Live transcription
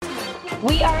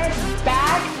We are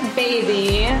back,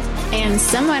 baby. And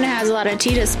someone has a lot of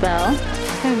tea to spill.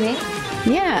 Who, me?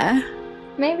 Yeah.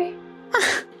 Maybe.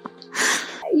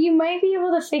 You might be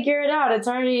able to figure it out. It's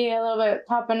already a little bit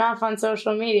popping off on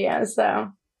social media,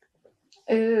 so.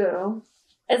 Ooh.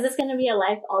 Is this going to be a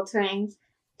life-altering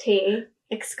tea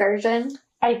excursion?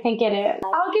 I think it is.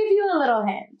 I'll give you a little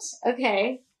hint.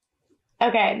 Okay.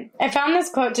 Okay. I found this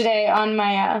quote today on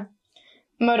my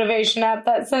motivation app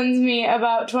that sends me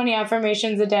about 20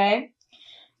 affirmations a day.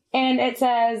 And it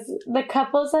says, the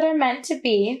couples that are meant to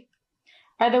be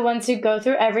are the ones who go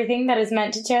through everything that is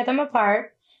meant to tear them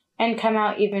apart and come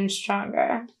out even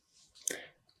stronger.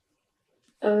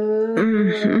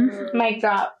 Mm-hmm. Mic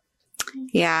drop.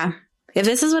 Yeah. If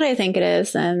this is what I think it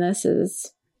is, then this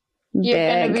is You're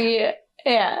big. gonna be,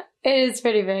 yeah, it is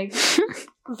pretty big.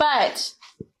 But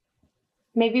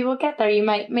maybe we'll get there. You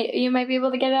might be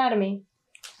able to get it out of me.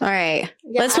 All right.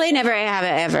 Yeah, Let's play Never Have It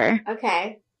Ever.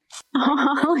 Okay.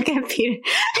 Oh, look at Peter.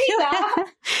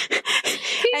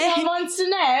 He wants to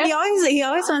know. He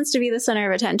always wants to be the center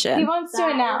of attention. He wants to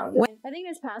announce. I think in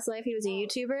his past life he was a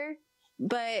YouTuber,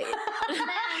 but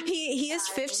he is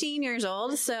 15 years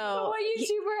old, so What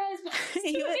YouTuber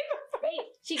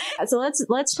has? so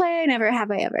let's play Never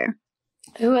Have I Ever.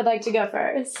 Who would like to go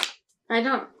first? I'm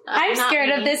I'm not scared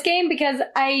me. of this game because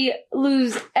I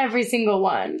lose every single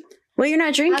one. Well, you're not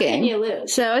How drinking, can you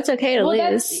lose? so it's okay to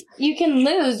lose. You can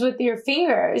lose with your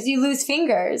fingers. You lose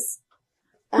fingers.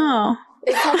 Oh,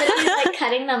 Is somebody like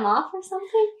cutting them off or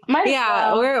something? Might as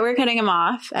yeah, well. we're cutting them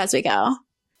off as we go.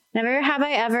 Never have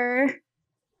I ever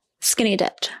skinny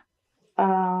dipped.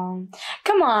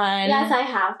 Come on. Yes, I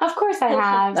have. Of course I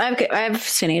have. I've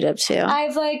skinny dipped too.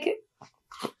 I've like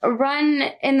run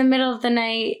in the middle of the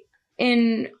night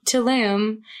in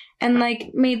Tulum and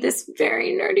like made this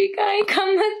very nerdy guy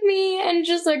come with me and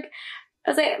just like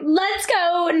I was like, let's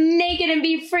go naked and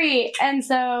be free. And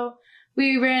so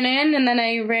we ran in and then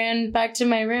I ran back to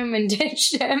my room and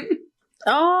ditched him.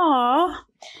 Oh,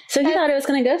 so he thought it was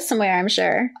going to go somewhere, I'm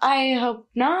sure. I hope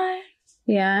not.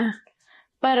 Yeah.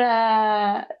 But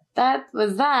that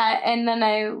was that. And then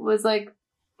I was like,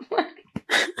 what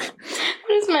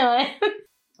is my life?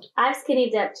 I've skinny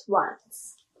dipped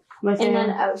once With in him?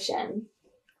 an ocean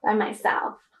by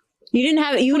myself. You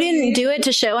didn't do it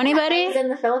to show I anybody? was in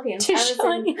the Philippines. To I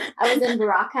show you. was in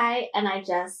Boracay, and I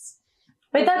just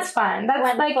Wait, that's fun. That's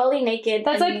went like fully naked.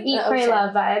 that's in like the eat, pray, ocean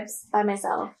love vibes. by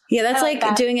myself. Yeah, that's I like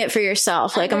like that. doing it for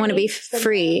yourself. Like, I want to be Underneath the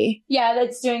free. Yeah,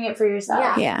 that's doing it for yourself.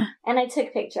 Yeah. Yeah. And I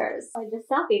took pictures. I just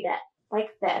selfied it like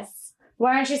this.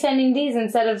 Why aren't you sending these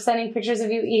instead of sending pictures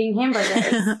of you eating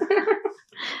hamburgers?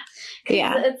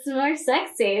 Yeah. It's more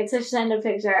sexy to send a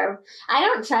picture of. I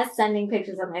don't trust sending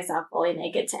pictures of myself fully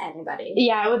naked to anybody.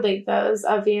 Yeah, I would leave those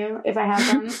of you if I had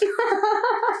them.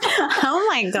 Oh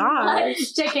my god.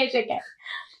 JK.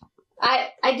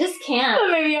 I just can't. But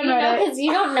maybe on Reddit. Because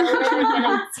you don't know where they're going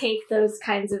to take those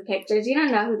kinds of pictures. You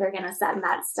don't know who they're going to send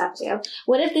that stuff to.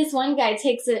 What if this one guy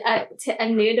takes a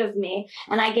nude of me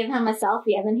and I give him a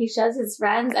selfie and then he shows his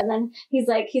friends and then he's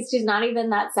like, she's not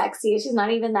even that sexy. She's not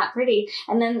even that pretty.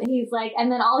 And then he's like,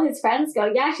 and then all his friends go,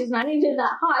 yeah, she's not even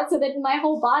that hot. So then my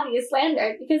whole body is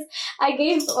slandered because I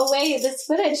gave away this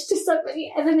footage to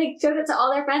somebody and then they showed it to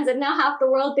all their friends and now half the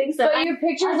world thinks that But your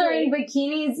pictures are in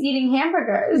bikinis eating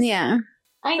hamburgers. Yeah.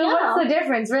 I So know. what's the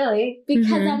difference, really? Because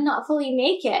Mhm. I'm not fully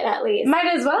naked, at least. Might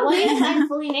as well What be. if I'm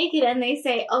fully naked and they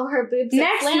say, oh, her boobs are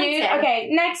Next slanted? nude. Okay,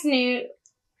 next nude.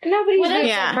 Nobody's What if- boobs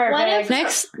Yeah. are perfect. What if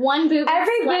Next. one boob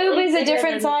Every is slightly boob is a bigger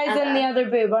different size than the other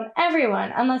boob on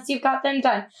everyone, unless you've got them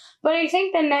done. But I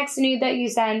think the next nude that you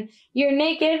send, you're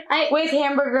naked with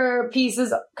hamburger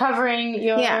pieces covering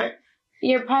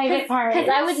your private parts. Because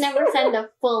I would never send a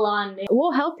full-on nude.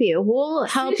 We'll help you. We'll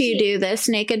help you Sushi. do this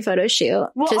naked photo shoot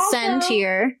Well, to also- send to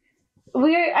your.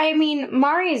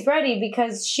 Mari's ready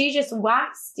because she just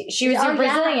waxed. She was your Oh,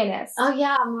 yeah. Brazilianist Oh,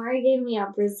 yeah, Mari gave me a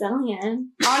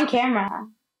Brazilian. on camera.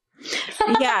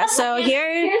 Yeah, so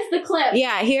Here's the clip.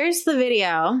 here's the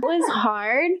video. It was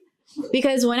hard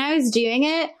because when I was doing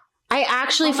it, I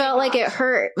actually Oh my felt like it gosh.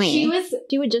 hurt me.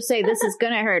 She would just say, this is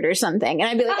gonna hurt or something. And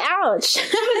I'd be like, ouch.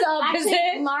 It was Actually,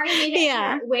 opposite. Mari made it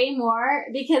Yeah. hurt way more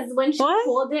because when she What?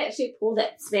 pulled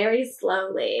it very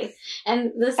slowly.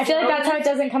 And the I feel like that's how it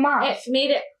doesn't come off. it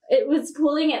made it was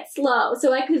pulling it slow,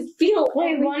 so I could feel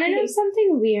Wait, want to know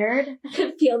something weird? I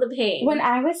could feel the pain. When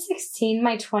I was 16,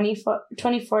 my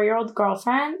 24-year-old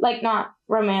girlfriend, like not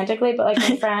romantically, but like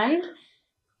my friend,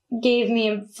 gave me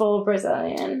a full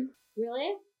Brazilian.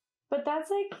 Really? But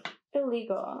that's like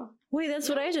illegal. Wait, that's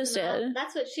what I just No, did.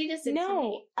 That's what she just did to No,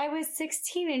 me. I was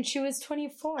 16 and she was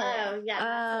 24. Oh,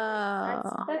 yeah.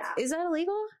 Oh. That's- Is that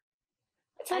illegal?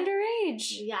 It's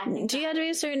underage. Yeah, I think Do you have to be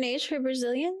a certain age for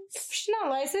Brazilians? She's not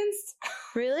licensed.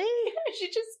 Really? She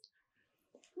just.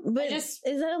 But is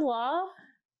that a law?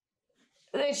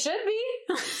 It should be.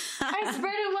 I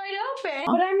spread it wide open.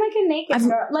 But I'm like a naked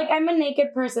girl. Like, I'm a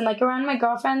naked person. Like, around my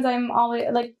girlfriends, I'm always,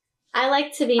 like... I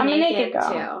like to be I'm naked, a naked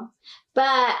girl. too.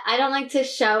 But I don't like to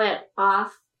show it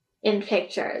off in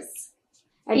pictures.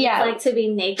 I just like to be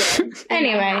naked.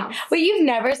 Anyway. Wait, you've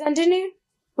never sent a nude?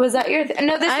 Was that your...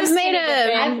 No, this I've was made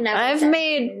I've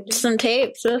made some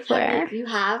tapes before. You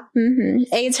have?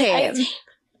 Mm-hmm. A tape.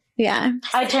 Yeah.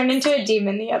 I turned into a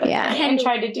demon the other day and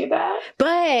tried to do that.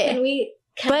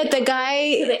 But the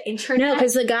guy, to the internet? no,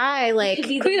 because the guy, like,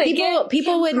 people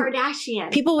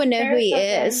would know who he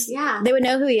is. Yeah. They would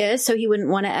know who he is, so he wouldn't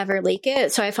want to ever leak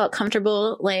it. So I felt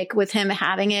comfortable, like, with him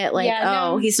having it, like,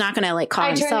 he's not going to, like, call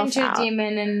himself out. I turned into a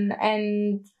demon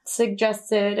and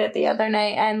suggested it the other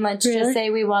night, and let's just say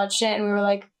we watched it, and we were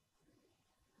like,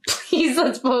 please,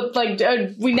 let's both, like,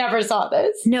 we never saw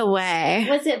this. No way.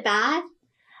 Was it bad?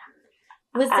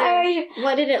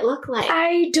 What did it look like?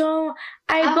 I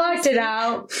blocked it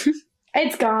out.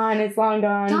 It's gone. It's long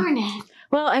gone. Darn it.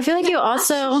 Well, I feel like you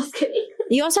also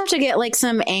have to get like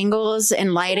some angles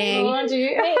and lighting.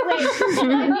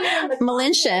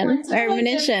 Munition.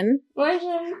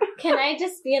 Can I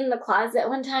just be in the closet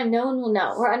one time? No one will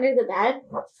know. We're under the bed.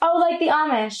 Oh, like the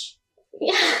Amish.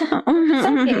 Yeah.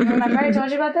 Okay, remember I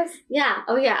told you about this? Yeah.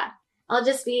 Oh, yeah. I'll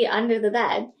just be under the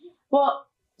bed. Well,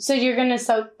 so you're going to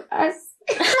soak us?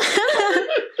 Do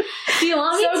you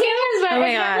want me to? Oh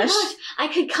my gosh. I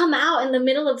could come out in the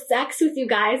middle of sex with you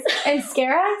guys. And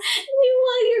scare us?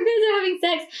 While you guys are having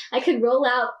sex, I could roll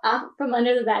out from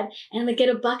under the bed and like get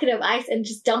a bucket of ice and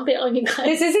just dump it on you guys.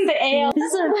 This isn't the AL.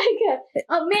 This is like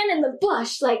a man in the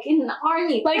bush, like in the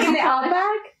army. Like in the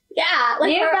outback? Yeah.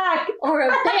 Like or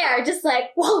a bear, just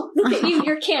like, whoa, look at you,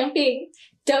 you're camping.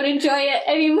 Don't enjoy it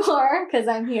anymore because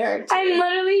I'm here. Too. I'm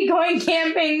literally going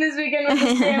camping this weekend with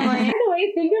the family. By the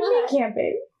way, think of me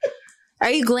camping.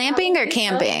 Are you glamping or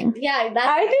camping? Yeah, that's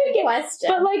a good question.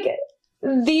 But like,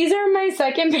 these are my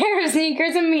second pair of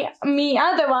sneakers, and me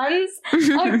other ones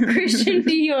are Christian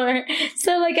Dior.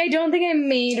 So like, I don't think I'm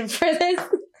made for this.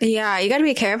 Yeah, you got to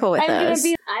be careful with those.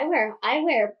 I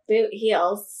wear boot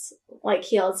heels, like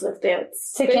heels with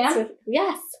boots. To camp?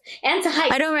 Yes, and to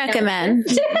hike. I don't recommend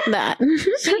that.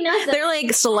 She knows they're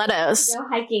like stilettos. Go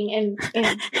hiking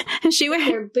and she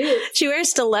wears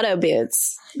stiletto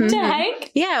boots to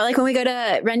hike. Yeah, like when we go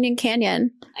to Runyon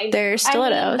Canyon, they're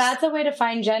stilettos. I mean, that's a way to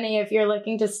find Jenny if you're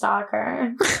looking to stalk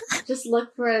her. Just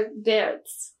look for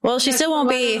boots. Well, she still won't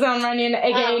be on Runyon,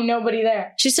 aka nobody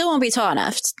there. She still won't be tall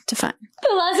enough to find.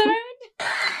 The last time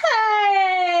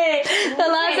the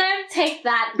last time take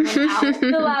that out.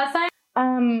 The last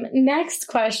time. Next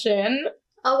question.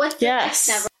 Oh, what's the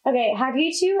next? Okay, have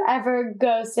you two ever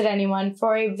ghosted anyone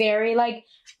for a very like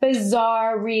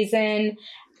bizarre reason,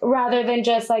 rather than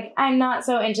just like I'm not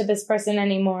so into this person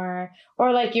anymore,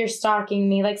 or like you're stalking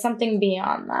me, like something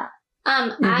beyond that?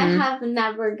 I have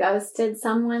never ghosted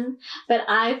someone, but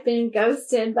I've been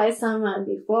ghosted by someone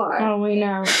before. Oh, we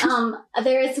know.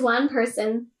 There is one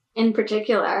person in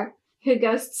particular who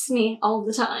ghosts me all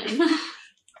the time.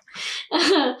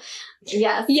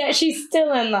 Yes. Yeah, she's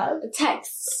still in love.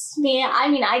 Texts me. I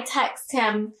mean, I text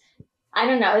him, I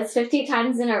don't know, it's 50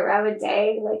 times in a row a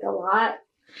day, like a lot.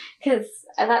 Because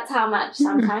that's how much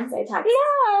sometimes I text.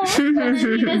 No! And then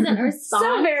he doesn't respond.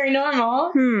 So very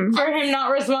normal for him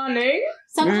not responding.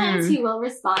 Sometimes he will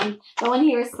respond, but when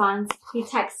he responds, he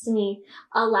texts me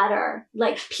a letter,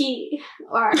 like P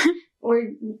or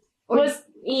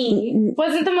E.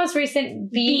 Wasn't the most recent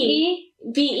B-E?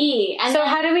 B-E. And so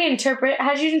how did you interpret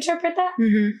that?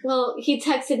 Well, he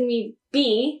texted me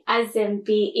B as in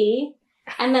B-E.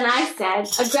 And then I said,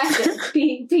 aggressive.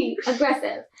 B,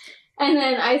 aggressive. And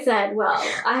then I said, well,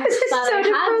 I thought so I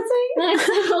had. And I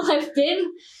said, well, I've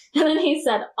been. And then he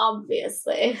said,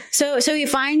 obviously. So he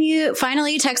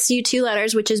finally texts you 2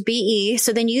 letters, which is B-E.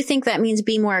 So then you think that means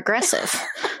be more aggressive.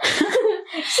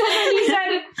 So then he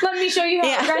said, let me show you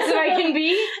how aggressive I can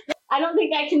be. I don't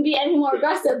think I can be any more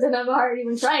aggressive than I've already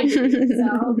been trying to be.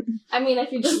 So, I mean,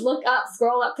 if you just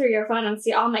scroll up through your phone and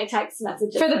see all my text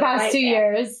messages. For the past 2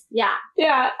 years. Yeah.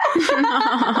 Yeah.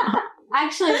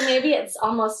 Actually, maybe it's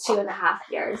almost 2.5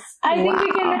 years. I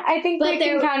think we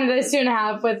can count it as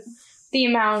 2.5 with the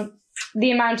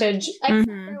amountage.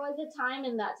 There was a time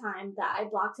in that time that I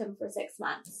blocked him for 6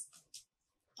 months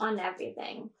on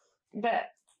everything. But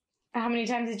how many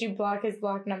times did you block his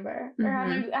block number? Or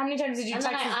how many times did you text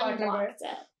his block number? It.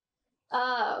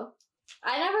 Oh,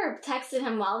 I never texted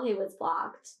him while he was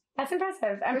blocked. That's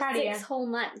impressive. I'm proud of you. 6 whole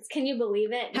months. Can you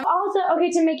believe it? Also, okay,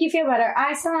 to make you feel better,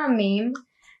 I saw a meme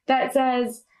that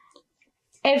says,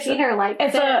 if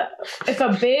a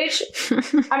bitch,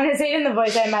 I'm gonna say it in the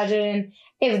voice I imagine,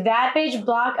 if that bitch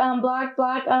block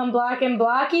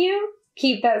you,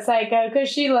 keep that psycho because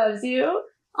she loves you.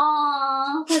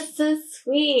 Aw, that's so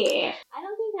sweet. I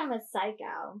don't think I'm a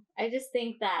psycho. I just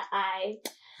think that I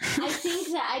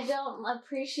don't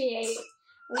appreciate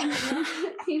when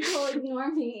people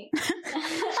ignore me.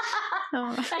 Oh. I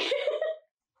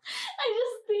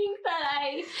just think that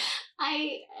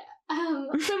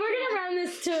So we're gonna round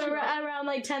this to around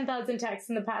like 10,000 texts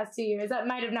in the past 2 years. That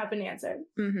might have not been answered.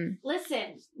 Mm-hmm.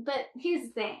 Listen, but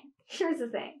here's the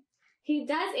thing. He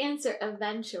does answer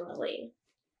eventually.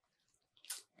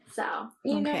 So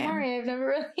you know, Mari, I've never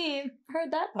really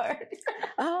heard that part.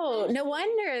 Oh, no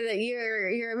wonder that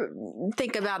you're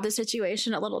think about the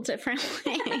situation a little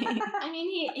differently. I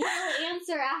mean, he'll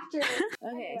answer after.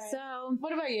 Okay, so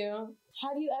what about you?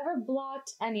 Have you ever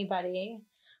blocked anybody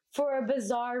for a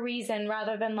bizarre reason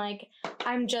rather than like,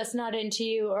 I'm just not into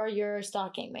you or you're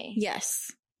stalking me?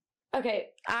 yes, Okay,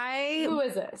 who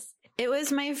is this? It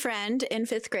was my friend in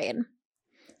 5th grade.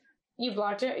 You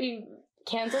blocked her? You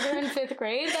canceled her in 5th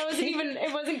grade?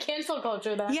 It wasn't cancel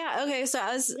culture then. Yeah, okay, so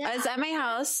I was at my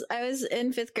house. I was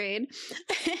in 5th grade.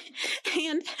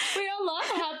 And wait, a lot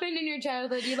happened in your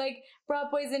childhood. You like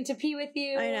brought boys in to pee with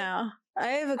you. I know. I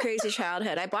have a crazy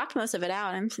childhood. I blocked most of it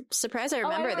out. I'm surprised I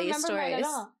remember these stories. That at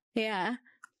all. Yeah.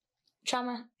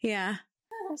 Trauma. Yeah.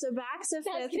 So back to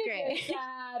 5th grade.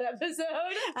 Sad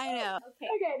episode. I know.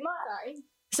 Okay, Sorry.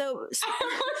 So I almost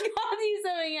called you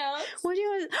something else. what do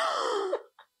you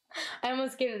I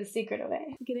almost gave the secret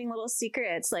away. getting little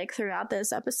secrets like throughout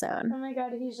this episode. Oh my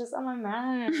god, he's just on my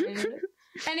mind.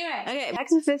 Anyway. Okay, back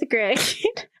to 5th grade.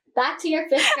 Back to your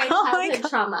 5th grade childhood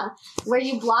trauma, where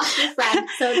you blocked your friend.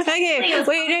 So okay,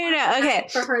 wait, no. Okay,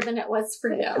 for her than it was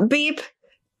for you. Beep.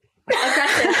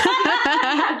 Aggressive.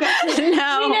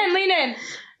 No. Lean in.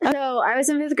 So I was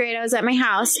in 5th grade. I was at my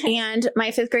house, and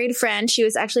my 5th grade friend, she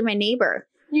was actually my neighbor.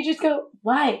 You just go,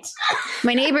 what?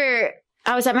 My neighbor,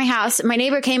 I was at my house. My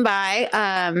neighbor came by.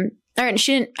 Or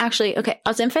she didn't actually. Okay, I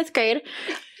was in 5th grade.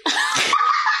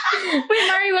 Wait,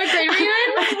 Mari, what grade were you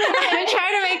in? I'm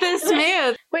trying to make this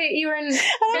smooth. Wait, you were in 5th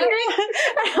grade?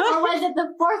 Or was it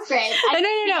the 4th grade? No.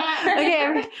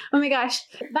 Okay. Oh my gosh.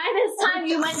 By this time,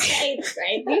 you went to 8th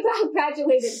grade. You got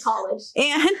graduated college.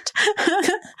 And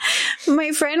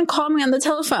my friend called me on the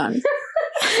telephone.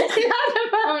 Not the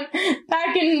phone.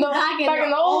 Back in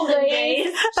the old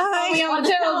days. Called me on the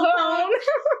telephone.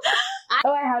 I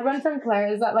had one from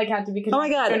Claire's that like had to be connected. Oh my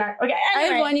god. Okay, anyway. I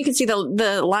have one you can see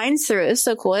the lines through. It's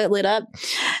so cool. It lit up.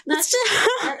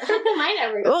 How come I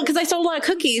never? Well, because I sold a lot of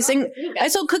cookies and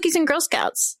Girl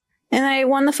Scouts, and I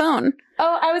won the phone.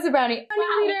 Oh, I was a brownie.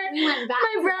 We went back.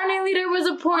 My brownie leader was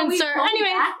a porn star.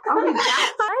 Anyway, we'll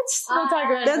talk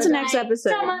about it. That's the next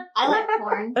episode. I like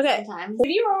porn. Okay. Sometimes.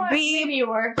 Maybe you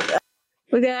were.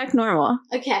 We got back normal.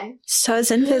 Okay. So I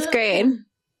was in 5th grade.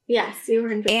 Yes, you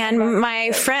were in 5th grade. And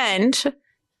my friend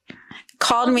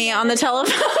called me on the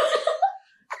telephone.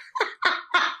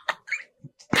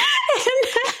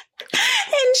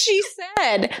 And she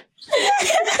said,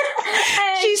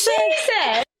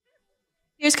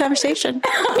 here's conversation.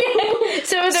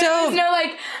 So there was no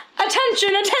like, attention.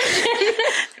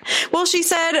 Well, she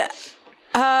said,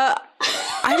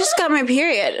 I just got my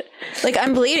period. Like,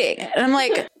 I'm bleeding. And I'm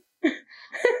like,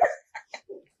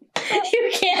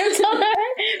 you canceled her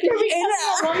for becoming a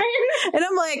woman? And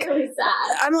I'm like, Really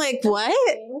sad. I'm like, what?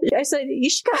 I said, you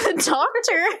should go to the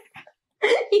doctor.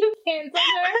 You canceled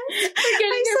her for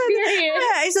getting your period.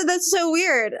 I said, that's so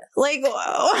weird. Like,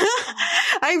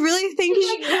 I really think you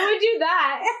should. Who would do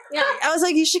that? Yeah. I was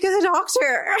like, you should go to the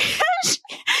doctor.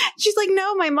 She's like,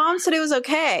 no, my mom said it was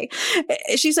okay.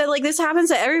 She said, like, this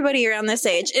happens to everybody around this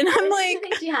age. And I'm like, I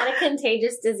think she had a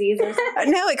contagious disease or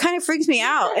something. no, it kind of freaks me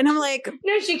out. And I'm like,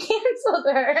 No, she canceled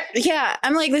her. yeah,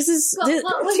 I'm like, this is Too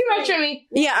much for me.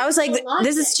 yeah, I was like,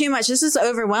 this is too much. This is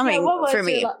overwhelming for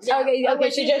me.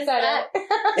 Okay, she just said it.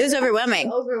 It was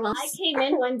overwhelming. Overwhelmed. I came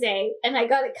in one day and I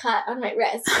got a cut on my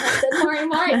wrist. And I said,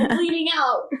 Mari, I'm bleeding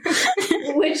out.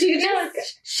 Would you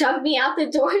just shove me out the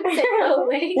door and say, go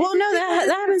away? Well, no, that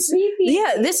happens.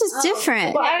 Yeah, this is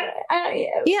different. Well, I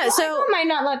might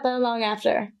not let that long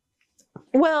after.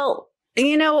 Well,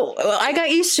 you know, I got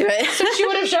used to it. So she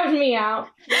would have shoved me out.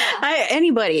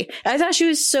 Anybody. I thought she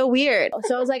was so weird.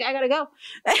 So I was like, I gotta go.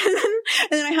 And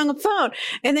then I hung up the phone.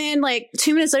 And then like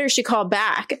 2 minutes later, she called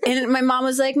back. And my mom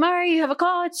was like, Mari, you have a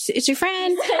call. It's your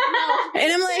friend. No.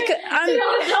 And I'm like, You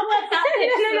don't know what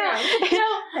happened.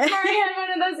 No. Mari had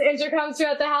one of those intercoms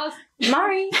throughout the house.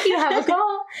 Mari, you have a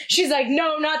call. She's like,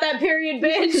 no, not that period,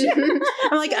 bitch.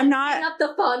 I'm like, I'm not. Hang up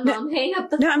the phone, Mom. Hang up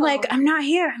the phone. No, I'm like, I'm not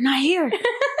here. I'm not here.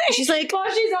 She's like, while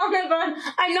she's on the phone,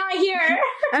 I'm not here.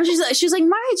 and she's like,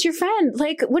 Mari, it's your friend.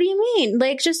 Like, what do you mean?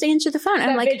 Like, just answer the phone.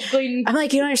 I'm like,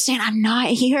 you don't understand. I'm not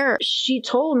here. She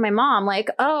told my mom, like,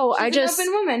 oh, She's I just an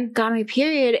open woman. got my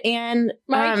period and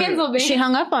Mari canceled me. She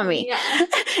hung up on me. Yeah.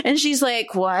 And she's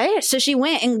like, what? So she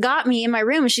went and got me in my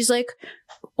room and she's like,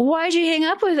 why'd you hang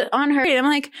up on her? And I'm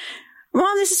like,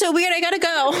 Mom, this is so weird. I gotta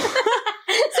go. So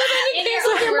then you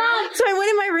canceled your mom. So I went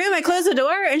in my room, I closed the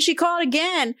door, and she called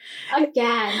again.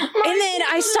 Again. And then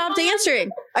I stopped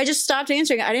answering. I just stopped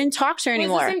answering. I didn't talk to her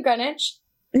anymore. Was this in Greenwich?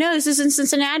 No, this is in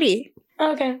Cincinnati.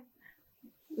 Okay.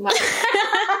 Wow.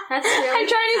 That's really I'm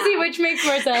trying to see which makes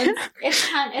more sense.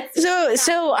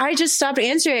 So I just stopped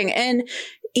answering. And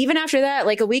even after that,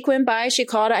 like a week went by, she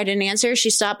called, I didn't answer. She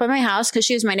stopped by my house because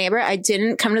she was my neighbor. I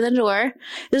didn't come to the door.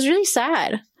 It was really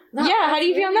sad. No, yeah, how do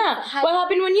you feel now? What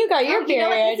happened when you got your period? You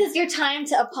know what? This is your time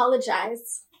to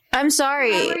apologize. I'm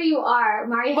sorry. Wherever you are,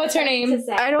 Mari. What's her name?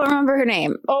 I don't remember her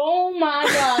name. Oh my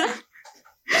God.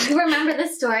 You remember the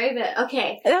story, but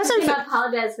okay. That was I'm gonna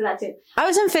apologize for that too. I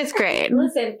was in 5th grade.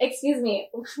 Listen, excuse me.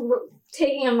 We're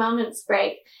taking a moment's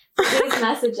break. These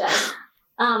messages.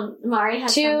 Mari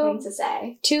has something to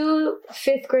say. 2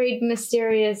 5th grade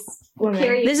mysterious women.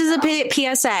 Period. This is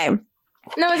a PSA.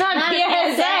 No, it's not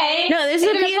PSA. No, this is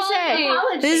a It's an PSA.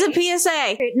 apology. This is a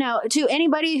PSA. No, to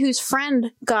anybody whose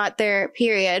friend got their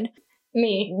period,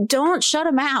 Me. don't shut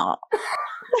them out.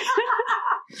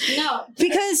 No.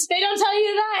 Because They don't tell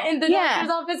you that in the doctor's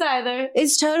office either.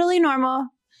 it's totally normal.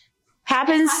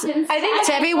 Happens I think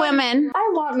to every woman,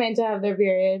 I want men to have their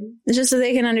period. just so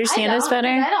they can understand us better.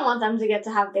 I don't want them to get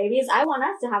to have babies. I want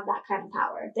us to have that kind of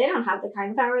power. They don't have the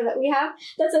kind of power that we have.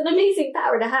 That's an amazing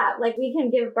power to have. Like, we can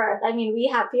give birth. I mean, we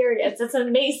have periods. That's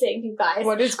amazing, you guys.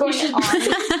 What is going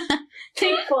on?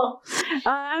 Thankful.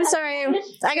 I'm sorry.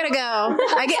 I gotta go.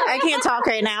 I can't talk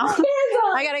right now.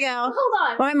 I gotta go.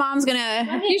 Hold on. My mom's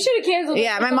gonna. You should have canceled it.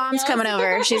 Yeah, my mom's coming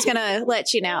over. She's gonna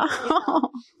let you know.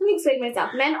 Let me explain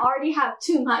myself. Men already have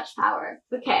too much power,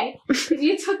 okay? If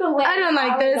you took away I don't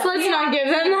like this. Let's not give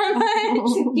them that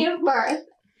much. to give birth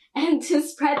and to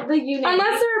spread the unity.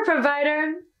 Unless they're a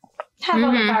provider, have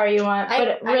all the power you want.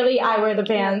 But I wear the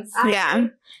pants. Yeah.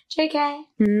 JK.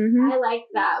 Mm-hmm. I like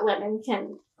that women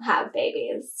can have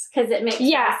babies because it makes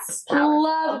Yes. us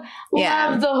powerful.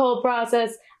 Love the whole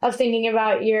process of thinking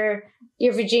about your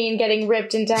vagine getting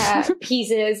ripped into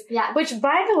pieces. Yeah. Which,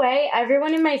 by the way,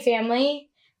 everyone in my family,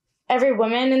 every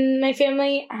woman in my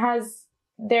family has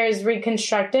theirs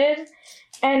reconstructed.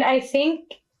 And I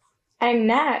think I'm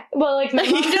next. Well, like, my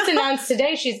mom just announced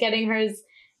today she's getting hers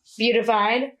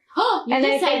beautified. You And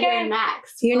just I said think you're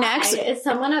next. You're Why? next? Is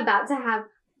someone about to have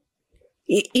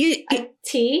You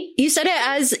tea? you said it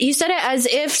as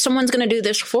if someone's gonna do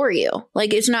this for you.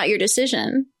 Like, it's not your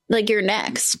decision. Like, you're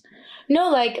next. No,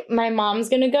 like, my mom's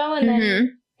gonna go, and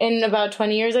then in about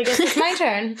 20 years, I guess it's my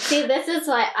turn. See, this is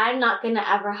why I'm not going to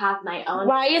ever have my own.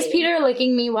 Why is baby. Peter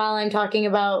licking me while I'm talking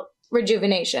about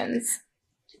rejuvenations?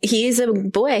 He's a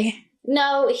boy.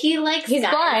 No, he likes He's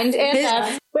guys. blind and His-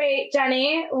 deaf. Wait,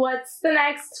 Jenny, what's the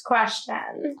next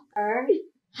question?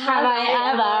 Have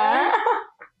I ever?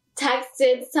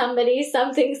 texted somebody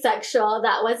something sexual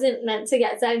that wasn't meant to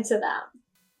get sent to them?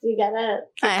 You get it?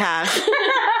 I have.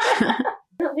 I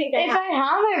don't think I If have. I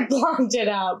have, I blocked it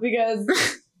out because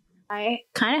I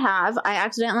kind of have. I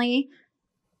accidentally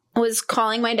was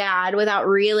calling my dad without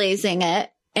realizing it.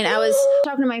 And I was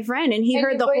talking to my friend, and he And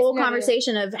heard your the voice whole noted.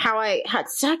 conversation of how I had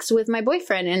sex with my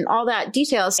boyfriend and all that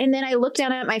details. And then I looked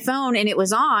down at my phone, and it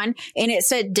was on, and it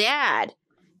said dad.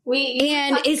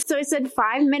 And it said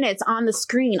 5 minutes on the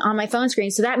screen, on my phone screen.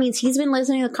 So that means he's been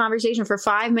listening to the conversation for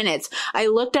 5 minutes. I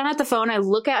look down at the phone, I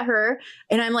look at her,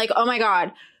 and I'm like, oh my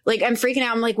God. Like, I'm freaking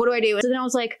out. I'm like, what do I do? So then I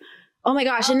was like, oh my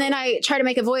gosh. And then I try to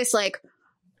make a voice like,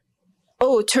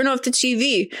 oh, turn off the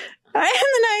TV. And then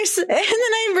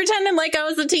I pretended like I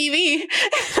was the TV.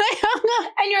 I hung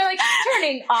up. and you're like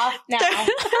turning off now.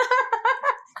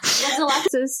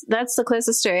 That's the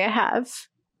closest story I have.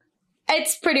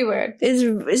 It's pretty weird.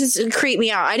 It creeped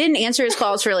me out. I didn't answer his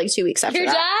calls for like 2 weeks after Your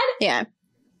that. dad? Yeah.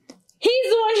 He's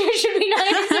the one who should be not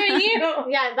answering you.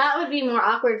 Yeah, that would be more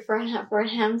awkward for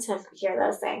him to hear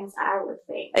those things, I would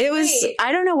think. It was, Wait.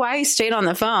 I don't know why he stayed on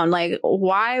the phone. Like,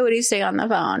 why would he stay on the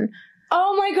phone?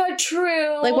 Oh my God,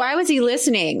 true. Like, why was he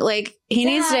listening? Like, he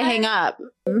needs to Dad. hang up.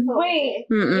 Wait,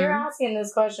 Mm-mm. you're asking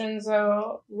this question,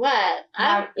 so What?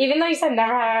 even though you said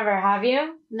never have ever, have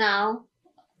you? No.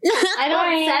 I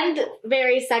don't send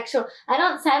very sexual. I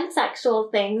don't send sexual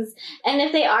things. And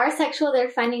if they are sexual, they're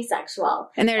funny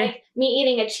sexual. And they're like me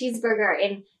eating a cheeseburger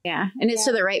and it's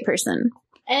to the right person.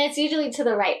 And it's usually to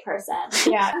the right person.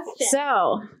 Yeah.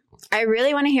 So I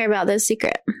really want to hear about this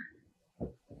secret.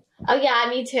 Oh yeah,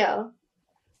 me too.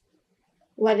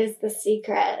 What is the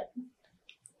secret?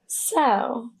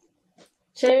 So,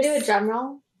 should I do a drum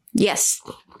roll? Yes.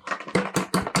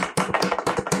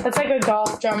 That's like a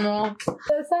golf drum roll.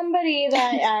 So somebody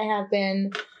that I have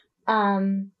been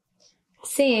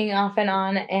seeing off and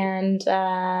on and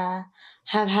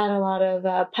have had a lot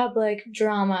of public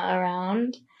drama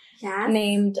around,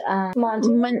 named Monty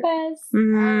Lopez.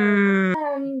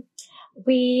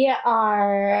 We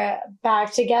are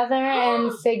back together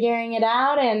and figuring it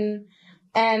out,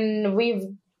 and we've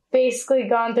basically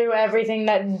gone through everything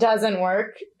that doesn't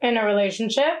work in a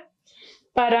relationship,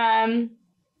 but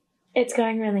it's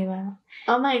going really well.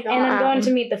 Oh my god! And I'm going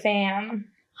to meet the fam.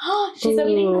 She's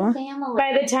meeting the family.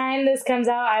 By the time this comes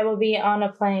out, I will be on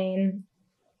a plane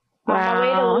on my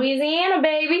way to Louisiana,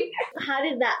 baby. How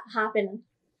did that happen?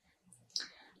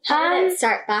 How did it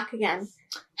start back again?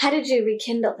 How did you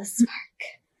rekindle the spark?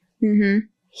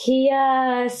 He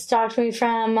stalked me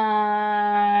from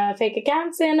fake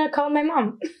accounts and called my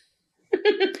mom.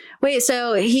 Wait,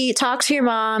 so he talks to your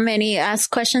mom and he asks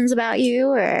questions about you,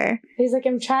 or he's like,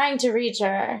 I'm trying to reach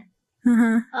her.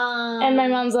 And my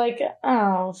mom's like,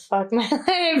 oh, fuck my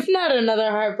life. Not another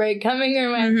heartbreak coming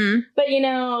her way. But, you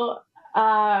know,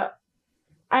 I'm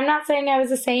not saying I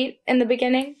was a saint in the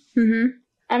beginning.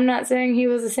 I'm not saying he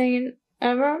was a saint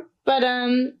ever. But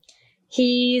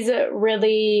he's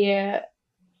really,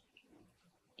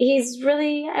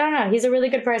 I don't know, he's a really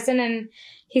good person. And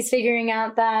he's figuring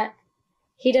out that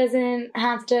he doesn't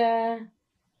have to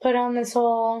put on this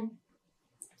whole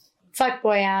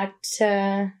fuckboy act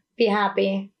to be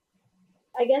happy.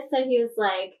 I guess that he was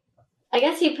like, I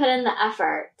guess he put in the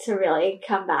effort to really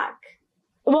come back.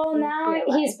 Well, now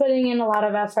he's putting in a lot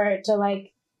of effort to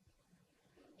like,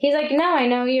 he's like, no, I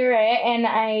know you're right. And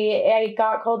I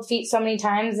got cold feet so many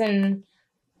times and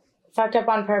fucked up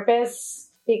on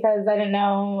purpose because I didn't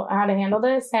know how to handle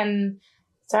this. And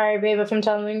sorry, babe, if I'm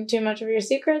telling too much of your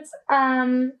secrets.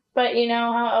 But you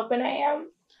know how open I am.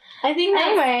 I think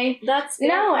that's good.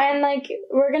 No, and like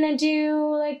we're gonna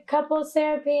do like couples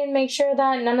therapy and make sure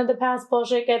that none of the past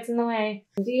bullshit gets in the way.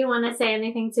 Do you want to say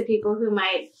anything to people who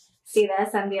might see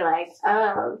this and be like,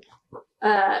 oh,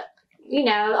 you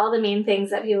know, all the mean things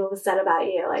that people have said about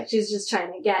you, like she's just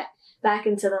trying to get back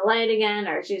into the light again,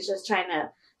 or she's just trying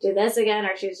to do this again,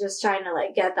 or she's just trying to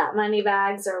like get that money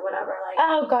bags or whatever. Like,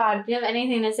 oh God, do you have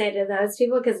anything to say to those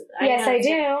people? Because yes, I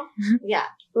do. Yeah,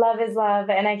 love is love,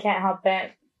 and I can't help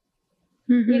it.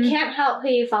 You can't help who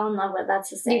you fall in love with. That's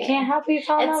the same. You can't help who you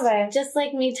fall in love with. Just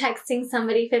like me texting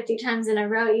somebody 50 times in a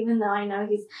row, even though I know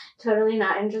he's totally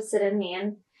not interested in me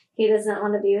and he doesn't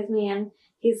want to be with me and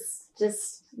he's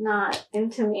just not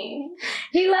into me.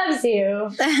 He loves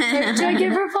you. Do I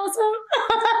give her false hope?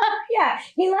 Yeah,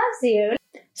 he loves you.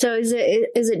 So is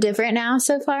it different now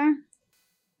so far?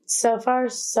 So far,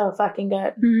 so fucking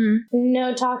good.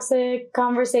 No toxic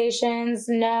conversations.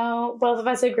 No, both of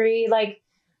us agree, like,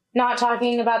 not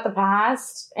talking about the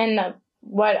past and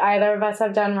what either of us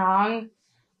have done wrong,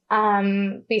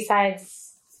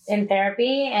 besides in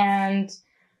therapy. And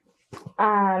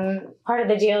part of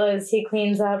the deal is he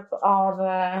cleans up all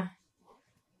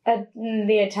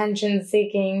the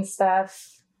attention-seeking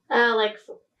stuff. Like,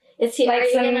 is he like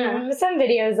some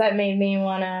videos that made me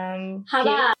want to? How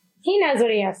about? He knows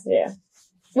what he has to do.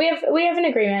 We have an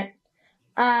agreement,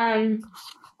 and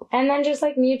then just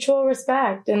like mutual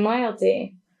respect and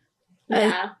loyalty.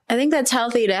 Yeah. I think that's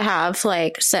healthy to have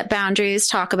like set boundaries,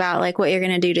 talk about like what you're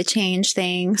going to do to change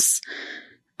things.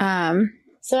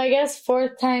 So I guess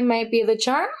fourth time might be the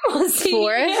charm. We'll see.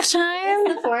 Fourth time?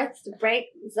 The fourth break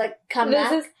is like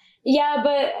comeback. Yeah,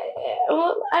 but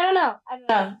well, I don't know.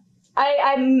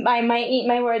 I might eat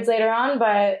my words later on,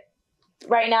 but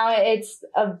right now it's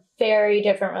a very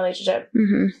different relationship.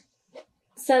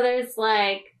 So there's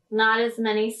like not as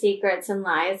many secrets and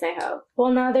lies, I hope.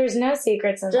 Well, no, there's no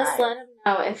secrets and lies. Just let him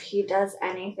know if he does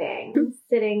anything. I'm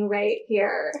sitting right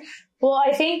here. Well,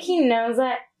 I think he knows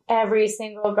that every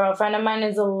single girlfriend of mine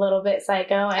is a little bit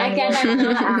psycho. And Again,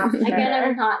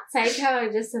 I'm not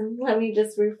psycho. Let me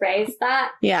just rephrase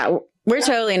that. Yeah, we're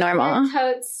totally normal. We're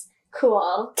totes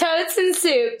cool. Totes and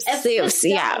soups. Soups,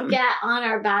 yeah. Get on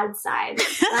our bad side.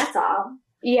 That's all.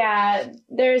 Yeah,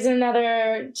 there's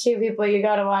another 2 people you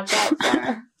gotta watch out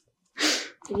for.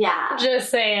 Yeah. Just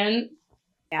saying.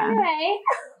 Yeah.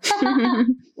 Okay.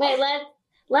 Wait,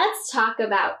 let's talk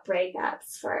about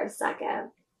breakups for a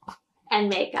second.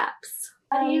 and makeups.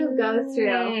 How do you go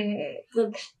through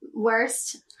the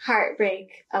worst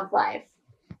heartbreak of life?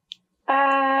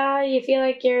 You feel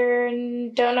like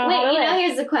you don't know how to live.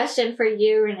 Here's a question for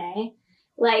you, Renee.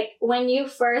 Like, when you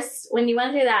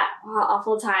went through that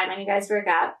awful time and you guys broke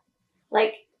up,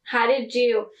 like, how did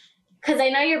you, because I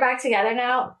know you're back together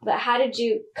now, but how did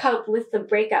you cope with the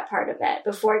breakup part of it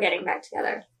before getting back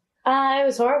together? It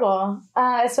was horrible,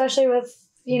 especially with,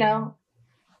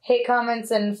 hate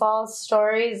comments and false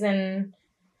stories and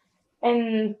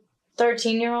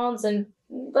 13-year-olds and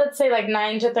let's say like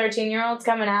 9 to 13-year-olds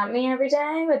coming at me every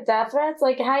day with death threats.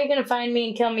 Like, how are you going to find me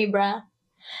and kill me, bruh?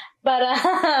 But,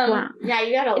 wow. Yeah,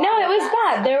 you got a lot. No, it was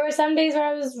bad. There were some days where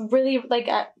I was really, like,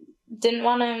 I didn't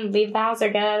want to leave the house or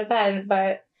get out of bed,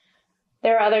 but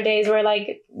there were other days where,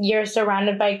 like, you're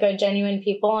surrounded by good, genuine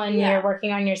people and you're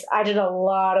working on I did a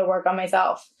lot of work on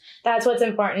myself. That's what's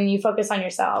important. You focus on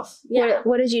yourself. Yeah.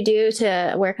 What did you do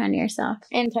to work on yourself?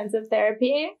 Intensive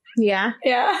therapy. Yeah.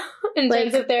 Yeah.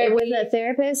 Intensive therapy. With a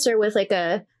therapist or with like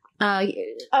a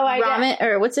ramen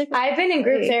or what's it? I've been in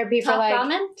group therapy for like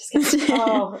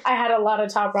ramen. I had a lot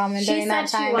of top ramen during that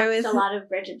time. She watched a lot of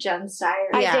Bridget Jones'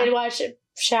 Diary. I did watch.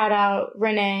 Shout out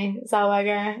Renee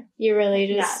Zellweger. You really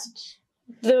just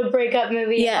the breakup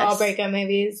movie. Yes. All breakup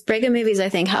movies. Breakup movies, I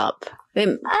think, help.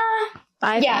 No,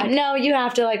 you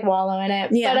have to like wallow in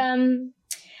it. Yeah. But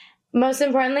most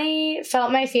importantly,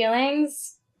 felt my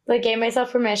feelings. Like, gave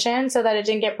myself permission so that it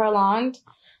didn't get prolonged.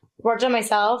 Worked on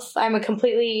myself. I'm a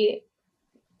completely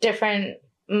different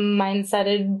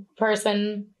mindseted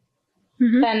person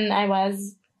than I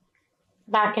was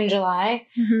back in July.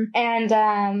 And,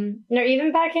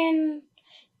 even back in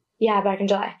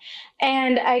July.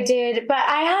 And but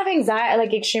I have anxiety,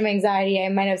 like extreme anxiety. I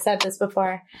might have said this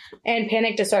before, and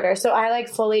panic disorder. So I like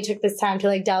fully took this time to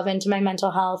like delve into my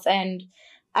mental health, and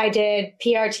I did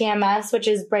PRTMS, which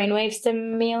is brainwave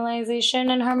stimulation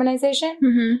and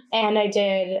harmonization. And I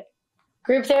did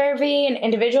group therapy and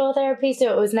individual therapy.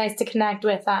 So it was nice to connect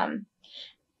with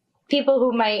people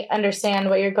who might understand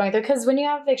what you're going through. Because when you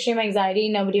have extreme anxiety,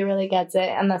 nobody really gets it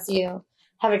unless you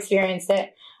have experienced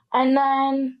it. And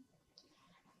then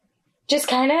just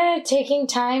kind of taking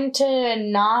time to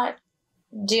not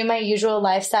do my usual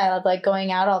lifestyle of like going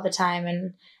out all the time,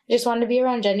 and I just wanted to be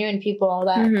around genuine people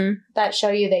that show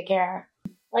you they care.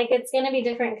 Like, it's going to be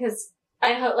different because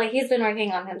I hope, like, he's been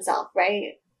working on himself,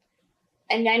 right?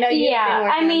 And I know you've been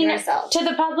working on yourself. To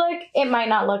the public, it might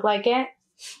not look like it.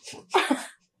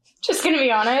 Just going to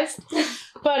be honest.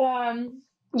 But,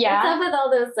 yeah. What's up with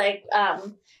all those, like,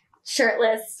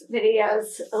 shirtless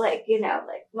videos, like,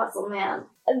 like Muscle Man?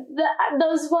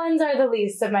 Those ones are the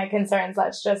least of my concerns,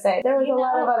 let's just say. There was a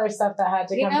lot of other stuff that had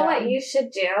to come down. You know what you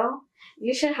should do?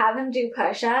 You should have him do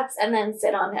push-ups and then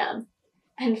sit on him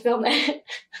and film it.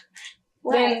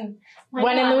 When in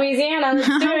Louisiana, let's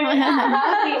do it.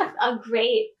 That would be a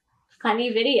great, funny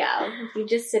video. If you're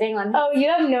just sitting on him. Oh, you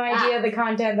have no idea the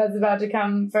content that's about to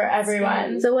come for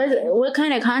everyone. So what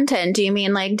kind of content do you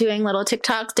mean? Like doing little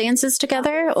TikTok dances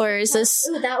together, or is this?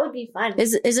 Ooh, that would be fun.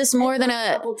 Is this more than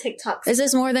a TikTok? Is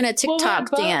this more than a TikTok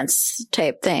dance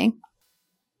type thing?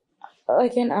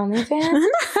 Like an OnlyFans?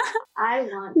 I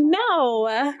want. No.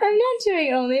 I'm not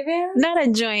doing OnlyFans. Not a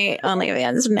joint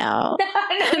OnlyFans, no.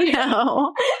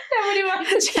 No. Nobody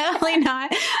wants to. Definitely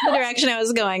not the direction I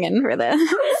was going in for this.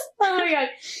 Oh my god.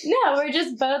 No, we're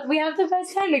just we have the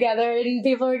best time together, and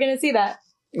people are going to see that.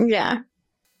 Yeah.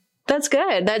 That's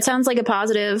good. That sounds like a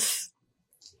positive.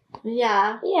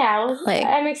 Yeah. Yeah.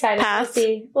 I'm excited. Path.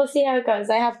 We'll see how it goes.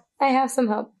 I have some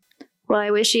hope. Well, I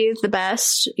wish you the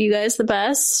best. You guys the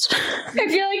best. I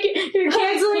feel like you're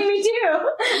canceling me too.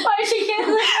 Why is she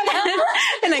canceling me now?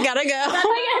 And I gotta go. Like,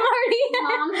 I'm already...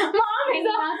 Mom,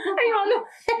 are you on the way?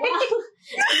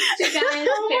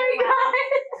 Oh my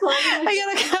god. I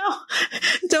gotta go.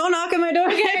 Don't knock on my door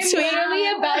next week. I'm literally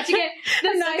about to get...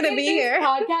 I'm not gonna be here.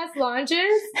 Podcast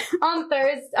launches on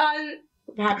Thursday.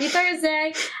 Happy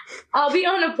Thursday. I'll be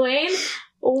on a plane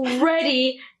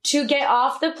ready to get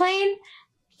off the plane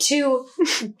to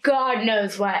God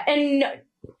knows what. And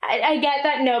I get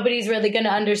that nobody's really going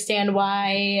to understand why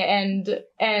and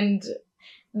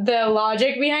the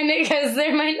logic behind it, because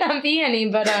there might not be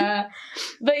any, but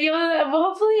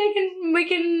hopefully we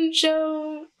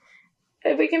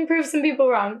can prove some people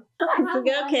wrong.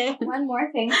 Okay. One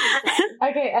more thing.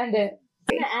 Okay, end it.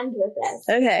 I'm going to end with this.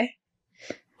 Okay.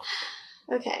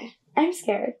 Okay. I'm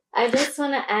scared. I just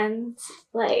want to end,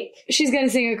 like... She's going to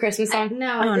sing a Christmas song.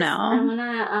 I want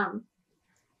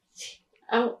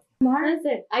to, what is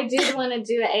it? I did want to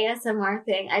do an ASMR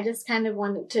thing. I just kind of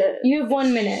wanted to... You have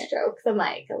 1 minute. Stroke the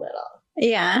mic a little.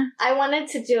 Yeah. I wanted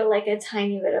to do like a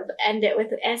tiny bit of end it with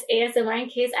ASMR in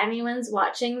case anyone's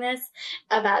watching this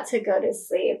about to go to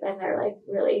sleep and they're like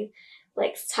really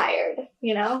like tired,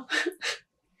 you know?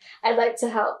 I'd like to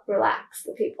help relax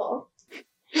the people.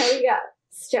 Here we go.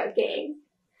 Stroking.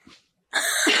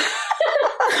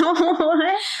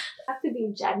 What? Have to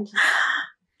be gentle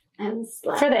and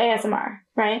slow. For the ASMR,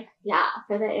 right? Yeah,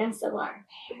 for the ASMR.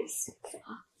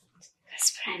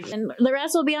 And the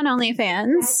rest will be on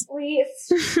OnlyFans. Please.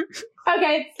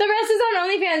 Okay, the rest is on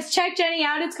OnlyFans. Check Jennie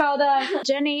out. It's called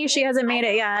Jennie, she hasn't made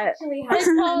it yet. It's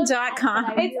called .com.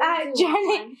 It's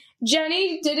at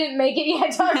Jennie didn't make it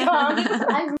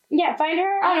yet.com. Yeah, find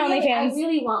her on OnlyFans. I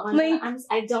really want one. Link.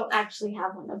 I don't actually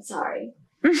have one. I'm sorry.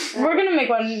 We're gonna make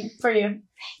one for you.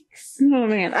 Oh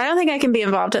man, I don't think I can be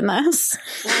involved in this.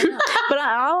 But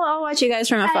I'll watch you guys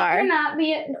from afar. I cannot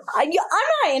be. I'm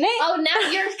not in it. Oh, now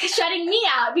you're shutting me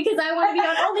out because I want to be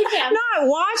on OnlyFans. Not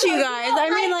watch you guys. I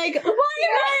mean, like, Why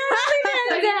am I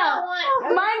on You OnlyFans now? don't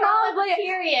want My mom, like,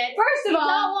 period. first of You all,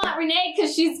 don't want Renee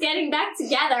because she's getting back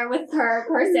together with her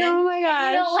person. oh my You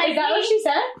gosh. don't like is that what me? she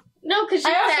said? No, because she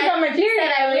I also said, got my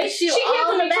period. said, I wish you she all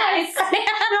canceled the me best. twice.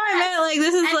 No, I meant like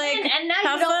this is like and now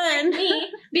have you don't fun. like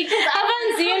me because Have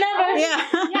fun, see you never.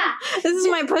 Yeah. Yeah. This is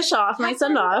my push off, my Have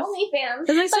send fun off. with OnlyFans.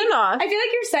 This is my send off. I feel like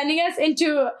you're sending us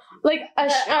into like a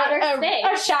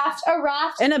shaft, a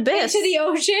raft, An abyss. into the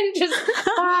ocean. Just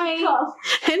bye, Oh.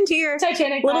 Into your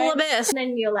Titanic. little vibe. abyss. And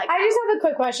then you're like, I just have a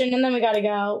quick question, and then we gotta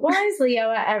go. Why is Leo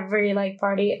at every like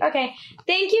party? Okay,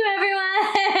 thank you,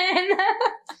 everyone.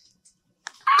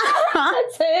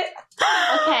 That's it.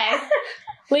 okay.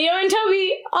 Leo and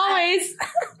Toby always.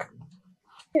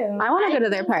 I want to go to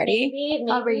their party. Maybe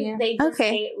I'll bring you. they just Okay.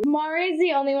 hate Mari's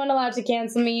the only one allowed to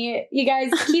cancel me. You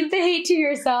guys keep the hate to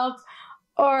yourself,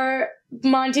 or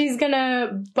Monty's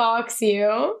gonna box you.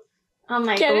 Oh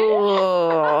my Get god.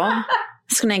 it? Ooh.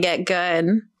 It's gonna get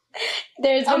good.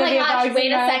 There's Oh gonna my be a gosh, boxing wait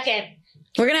a match. second.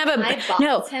 We're gonna have I boxed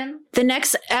no. him. The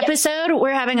next episode,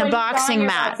 we're having a When boxing you're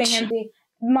match. boxing him.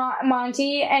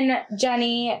 Monty and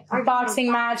Jennie Are boxing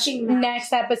gonna match boxing match.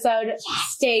 next episode.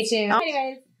 Stay tuned. Oh.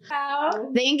 Anyways,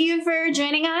 Thank you for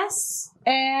joining us.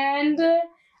 and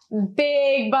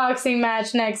big boxing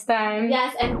match next time.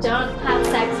 Yes, and don't have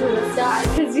sex with a star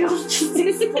because you'll just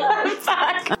explode. Bye.